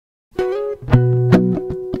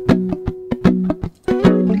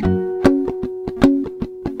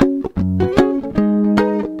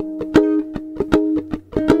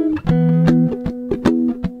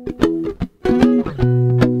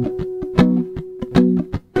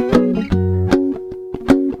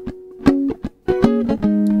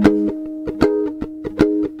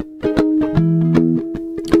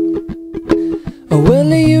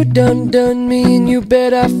done me and you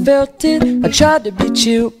bet I felt it. I tried to be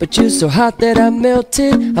chill, but you're so hot that I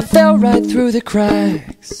melted. I fell right through the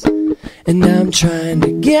cracks, and now I'm trying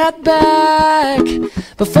to get back.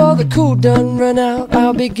 Before the cool done run out,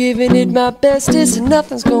 I'll be giving it my bestest, and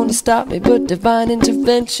nothing's gonna stop me but divine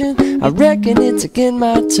intervention. I reckon it's again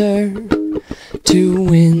my turn to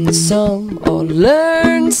win some or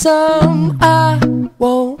learn some. I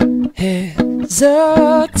won't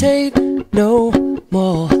hesitate no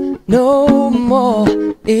more, no more.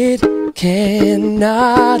 It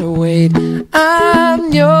cannot wait.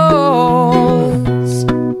 I'm yours.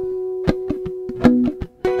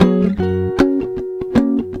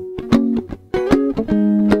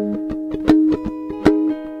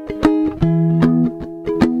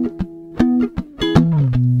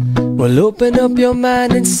 Well, open up your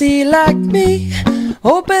mind and see like me.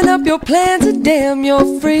 Open up your plans and damn,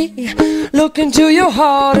 you're free. Look into your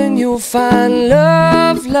heart and you'll find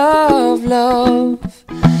love, love, love.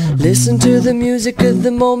 Listen to the music of the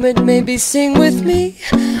moment, maybe sing with me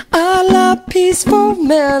a la peaceful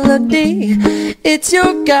melody. It's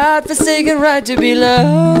your God-forsaken right to be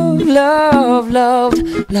loved, loved,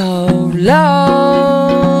 loved, loved,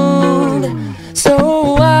 loved.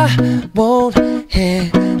 So I won't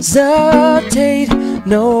hesitate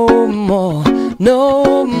no more,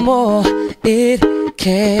 no more. It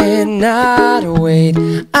cannot wait.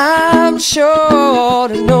 I'm sure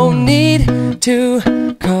there's no need to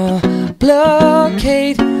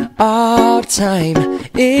complicate. Our time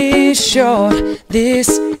is short. This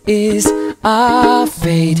is our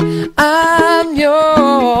fate. I'm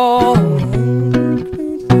yours.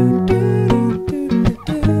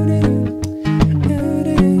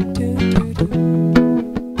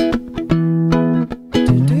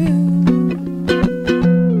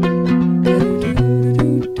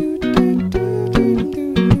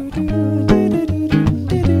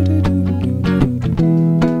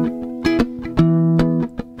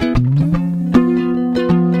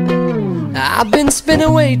 I've been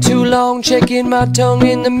spinning way too long, checking my tongue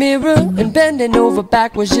in the mirror and bending over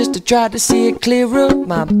backwards just to try to see it clearer.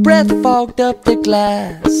 My breath fogged up the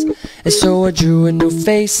glass, and so I drew a new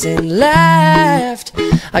face and laughed.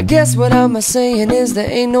 I guess what I'm saying is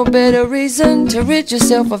there ain't no better reason to rid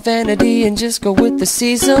yourself of vanity and just go with the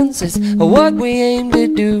seasons. It's what we aim to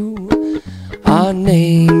do. Our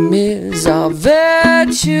name is our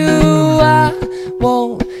virtue. I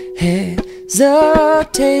won't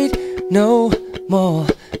hesitate no more,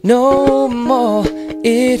 no more.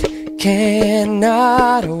 It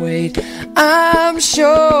cannot wait. I'm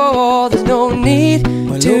sure there's no need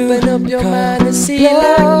to open up your mind and see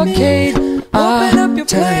like me. Open up your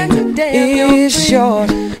plans and damn, it's short.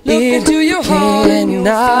 Look into your heart and you'll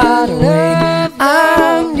find love.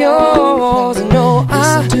 I'm yours. No,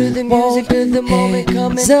 I to the music of the moment.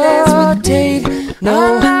 Come and dance with me.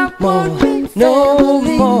 No more, no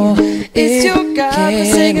more. It's your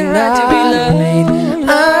God-forsaken right to be loved.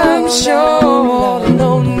 I'm sure there's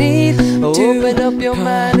no need to open up your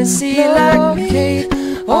mind and see like me.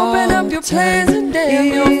 Open up your plans and damn,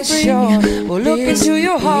 you're free. Well, look into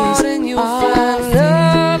your heart and you'll find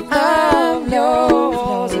love. I'm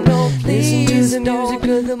yours. Listen to the music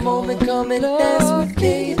of the moment. Come and dance with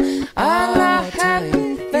me. I'm not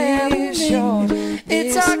happy, very sure.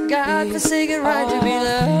 It's our God-forsaken right to be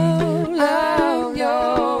loved. I'm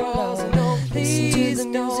yours. Listen to the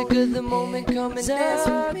music of the moment. Come and dance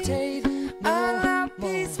with me. I'm not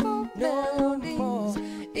peaceful.